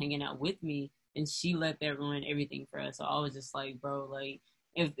because she was hanging out with me, and she let that ruin everything for us. So I was just like, bro, like,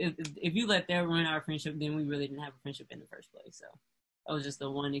 if you let that ruin our friendship, then we really didn't have a friendship in the first place. So that was just the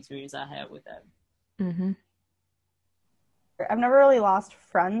one experience I had with that. Mm-hmm. I've never really lost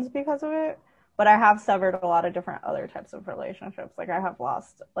friends because of it, but I have severed a lot of different other types of relationships. Like I have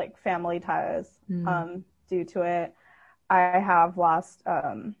lost like family ties due to it. I have lost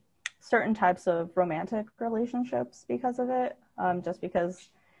certain types of romantic relationships because of it, just because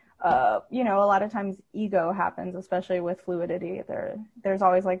you know, a lot of times ego happens, especially with fluidity. There's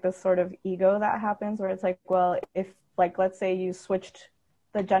always like this sort of ego that happens where it's like, well, if like let's say you switched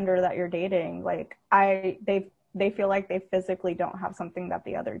the gender that you're dating, like they feel like they physically don't have something that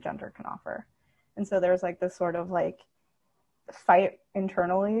the other gender can offer. And so there's like this sort of like fight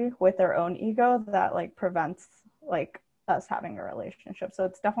internally with their own ego that like prevents like us having a relationship. So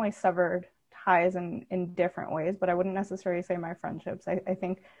it's definitely severed ties in different ways, but I wouldn't necessarily say my friendships. I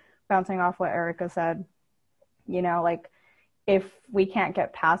think bouncing off what Erica said, you know, like if we can't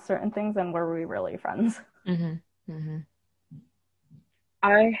get past certain things, then were we really friends? Mm-hmm. Mm-hmm.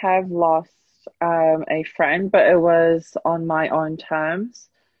 I have lost a friend, but it was on my own terms.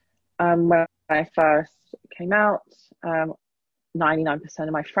 When I first came out, 99%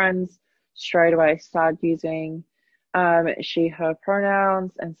 of my friends straight away started using she, her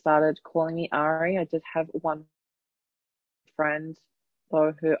pronouns and started calling me Ari. I did have one friend,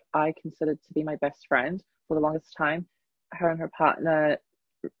 though, who I considered to be my best friend for the longest time. Her and her partner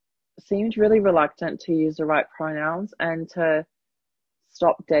seemed really reluctant to use the right pronouns and to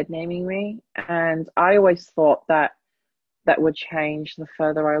stop dead naming me. And I always thought that that would change the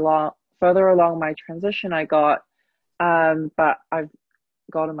further along my transition I got. But I've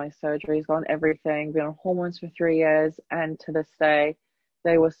gotten my surgeries, gotten everything, been on hormones for 3 years, and to this day,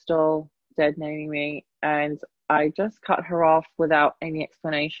 they were still dead naming me. And I just cut her off without any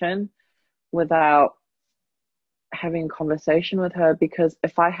explanation, without having a conversation with her, because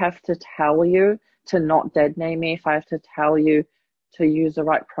if I have to tell you to not dead name me, if I have to tell you to use the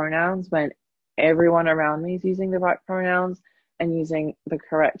right pronouns when everyone around me is using the right pronouns and using the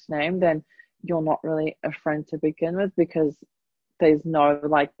correct name, then you're not really a friend to begin with, because there's no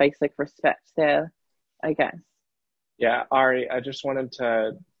like basic respect there, I guess. Yeah, Ari, I just wanted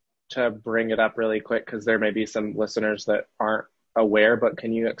to bring it up really quick because there may be some listeners that aren't aware, but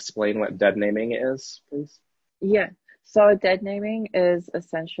can you explain what dead naming is, please? Yeah. So dead naming is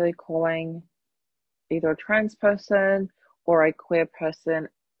essentially calling either a trans person or a queer person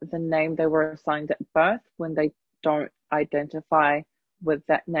the name they were assigned at birth when they don't identify with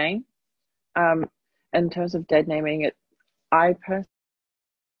that name. In terms of dead naming, I personally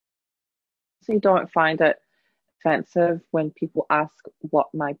don't find it offensive when people ask what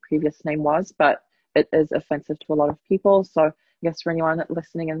my previous name was, but it is offensive to a lot of people. So I guess for anyone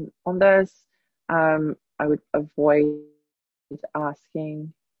listening in on this, I would avoid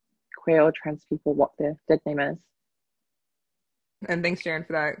asking queer or trans people what their dead name is. And thanks, Sharon,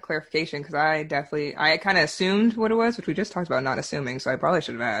 for that clarification, because I kind of assumed what it was, which we just talked about not assuming, so I probably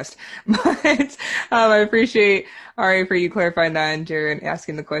should have asked. But I appreciate, Ari, for you clarifying that and Jared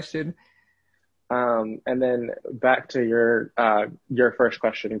asking the question. And then back to your first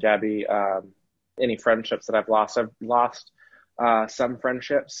question, Gabby. Any friendships that I've lost? I've lost some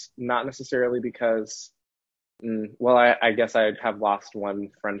friendships, not necessarily because, well, I guess I have lost one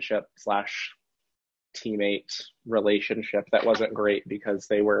friendship slash teammate relationship that wasn't great because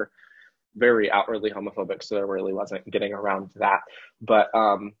they were very outwardly homophobic, so there really wasn't getting around that. But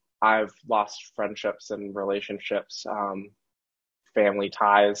I've lost friendships and relationships, family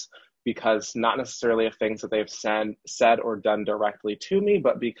ties, because not necessarily of things that they've said or done directly to me,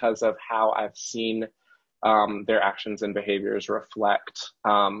 but because of how I've seen their actions and behaviors reflect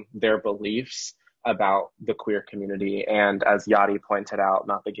their beliefs about the queer community. And as Yadi pointed out,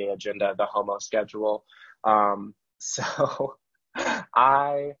 not the gay agenda, the homo schedule. So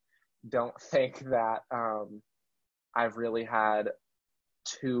I don't think that I've really had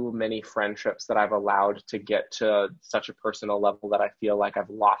too many friendships that I've allowed to get to such a personal level that I feel like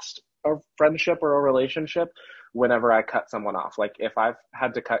I've lost a friendship or a relationship whenever I cut someone off. Like if I've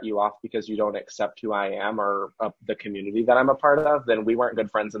had to cut you off because you don't accept who I am or the community that I'm a part of, then we weren't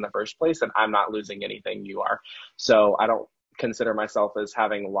good friends in the first place, and I'm not losing anything, you are. So I don't consider myself as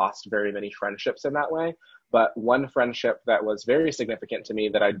having lost very many friendships in that way. But one friendship that was very significant to me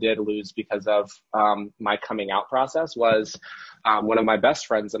that I did lose because of my coming out process was one of my best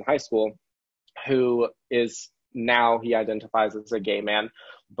friends in high school, who is now, he identifies as a gay man,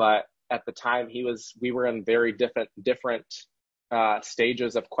 but at the time we were in very different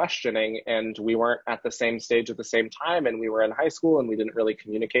stages of questioning, and we weren't at the same stage at the same time, and we were in high school and we didn't really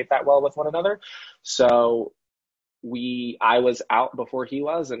communicate that well with one another. So I was out before he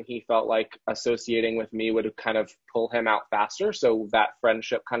was, and he felt like associating with me would kind of pull him out faster. So that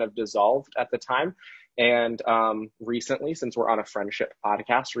friendship kind of dissolved at the time. And recently, since we're on a friendship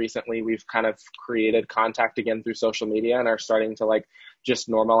podcast, recently we've kind of created contact again through social media and are starting to like just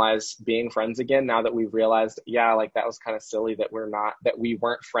normalize being friends again, now that we've realized, yeah, like that was kind of silly that we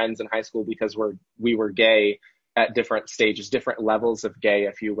weren't friends in high school because we were gay at different stages, different levels of gay,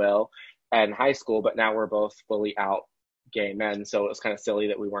 if you will, in high school, but now we're both fully out gay men. So it was kind of silly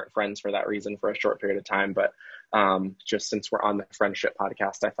that we weren't friends for that reason for a short period of time. But just since we're on the friendship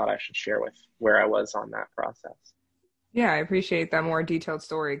podcast, I thought I should share with where I was on that process. Yeah, I appreciate that more detailed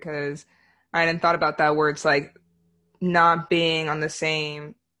story, because I hadn't thought about that, where it's like not being on the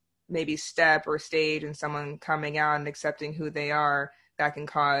same maybe step or stage and someone coming out and accepting who they are, that can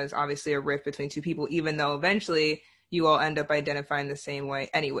cause obviously a rift between two people, even though eventually you all end up identifying the same way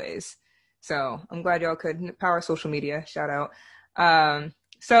anyways. So I'm glad y'all could power social media. Shout out.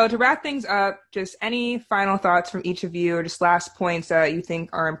 So to wrap things up, just any final thoughts from each of you, or just last points that you think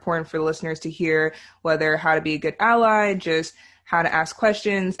are important for the listeners to hear, whether how to be a good ally, just how to ask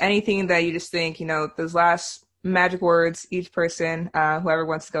questions, anything that you just think, those last magic words, each person, whoever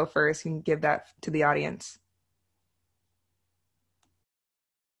wants to go first, can give that to the audience.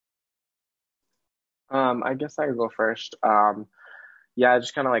 I guess I could go first. Yeah,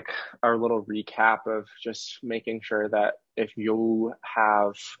 just kind of like our little recap of just making sure that if you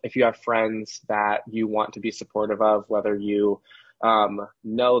have friends that you want to be supportive of, whether you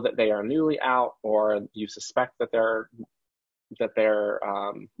know that they are newly out, or you suspect that they're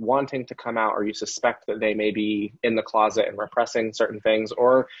wanting to come out, or you suspect that they may be in the closet and repressing certain things,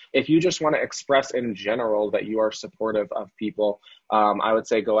 or if you just want to express in general that you are supportive of people, I would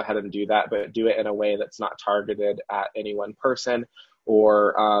say go ahead and do that, but do it in a way that's not targeted at any one person,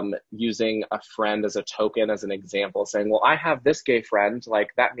 or using a friend as a token, as an example, saying, well, I have this gay friend,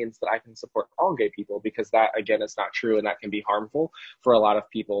 like that means that I can support all gay people, because that, again, is not true, and that can be harmful for a lot of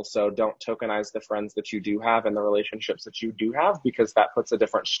people. So don't tokenize the friends that you do have and the relationships that you do have, because that puts a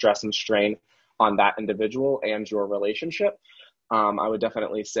different stress and strain on that individual and your relationship. I would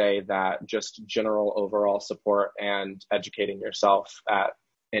definitely say that just general overall support and educating yourself at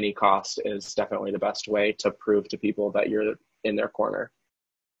any cost is definitely the best way to prove to people that you're in their corner.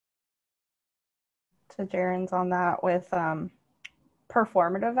 To Jaren's on that with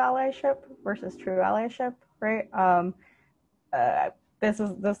performative allyship versus true allyship, right?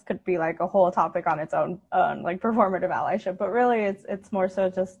 This could be like a whole topic on its own, like performative allyship, but really it's more so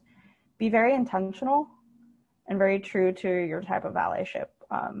just be very intentional and very true to your type of allyship.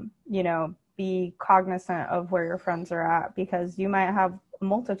 Be cognizant of where your friends are at, because you might have a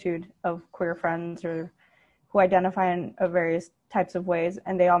multitude of queer friends or who identify in various types of ways,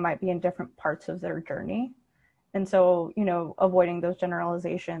 and they all might be in different parts of their journey. And so, avoiding those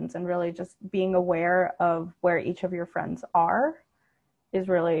generalizations and really just being aware of where each of your friends are is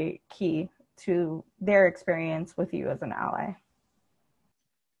really key to their experience with you as an ally.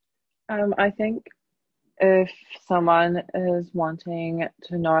 I think if someone is wanting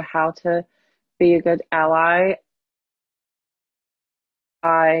to know how to be a good ally,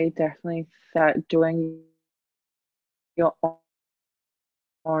 I definitely that doing your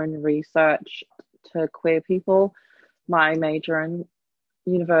own research to queer people. My major in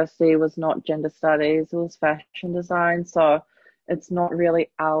university was not gender studies, it was fashion design. So it's not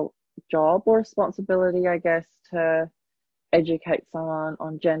really our job or responsibility, I guess, to educate someone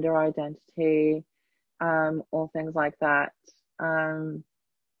on gender identity, or things like that. And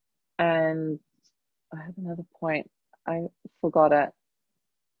I have another point. I forgot it.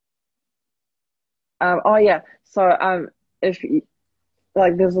 Oh yeah. So if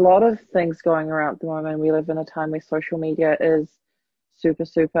like there's a lot of things going around at the moment. We live in a time where social media is super,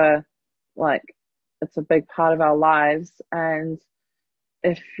 super like it's a big part of our lives. And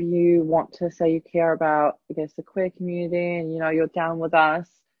if you want to say you care about, I guess, the queer community and you're down with us,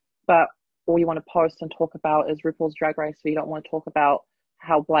 but all you want to post and talk about is RuPaul's Drag Race, so you don't want to talk about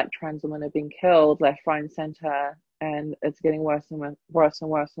how Black trans women are being killed left, right, and center, and it's getting worse and worse and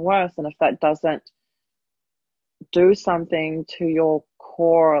worse and worse. And if that doesn't do something to your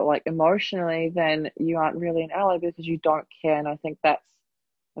core, like emotionally, then you aren't really an ally because you don't care. And I think that's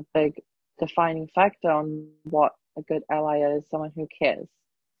a big defining factor on what a good ally is, someone who cares.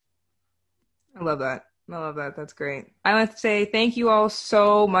 I love that. I love that. That's great. I want to say thank you all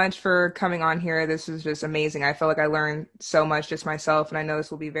so much for coming on here. This is just amazing. I feel like I learned so much just myself, and I know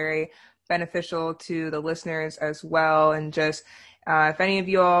this will be very beneficial to the listeners as well. And just if any of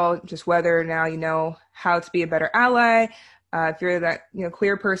you all, just whether now you know how to be a better ally, if you're that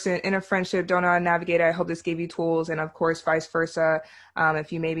queer person in a friendship, don't know how to navigate it, I hope this gave you tools. And of course, vice versa.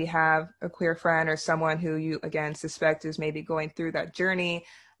 If you maybe have a queer friend or someone who you, again, suspect is maybe going through that journey,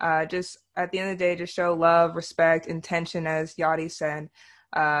 just at the end of the day, just show love, respect, intention, as Yadi said.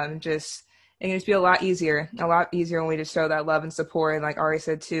 It can just be a lot easier when we just show that love and support. And like Ari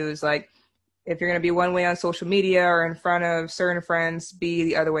said too, is like, if you're going to be one way on social media or in front of certain friends, be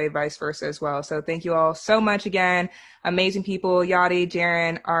the other way, vice versa as well. So thank you all so much again. Amazing people, Yadi,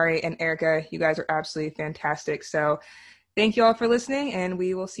 Jaren, Ari, and Erica. You guys are absolutely fantastic. So thank you all for listening, and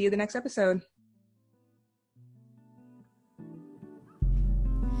we will see you the next episode.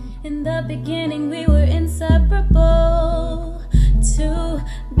 In the beginning, we were inseparable to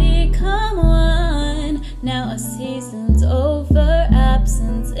become one. Now a season's over,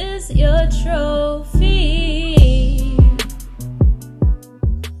 absence is your trophy.